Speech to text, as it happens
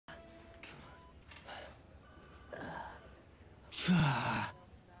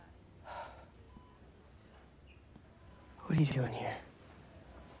What are you doing here?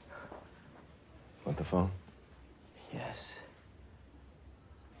 Want the phone? Yes.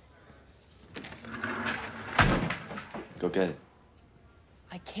 Go get it.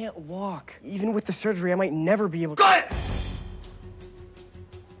 I can't walk. Even with the surgery, I might never be able to. Go it!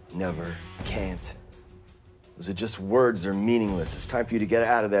 Never, can't. Those are just words. They're meaningless. It's time for you to get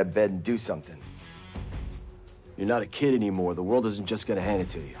out of that bed and do something. You're not a kid anymore. The world isn't just gonna hand it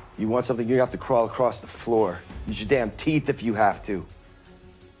to you. You want something, you have to crawl across the floor. Use your damn teeth if you have to.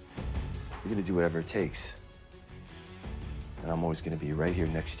 You're gonna do whatever it takes. And I'm always gonna be right here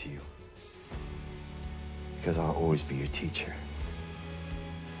next to you. Because I'll always be your teacher.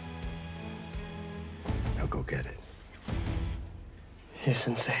 Now go get it. Yes,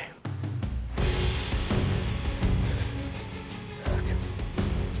 Sensei.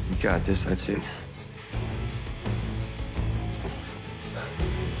 You got this, that's it.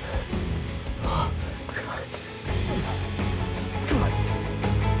 Oh, God. God.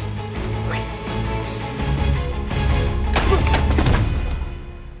 Wait.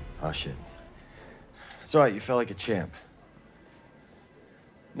 Oh, shit. It's all right, you felt like a champ.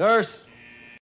 Nurse!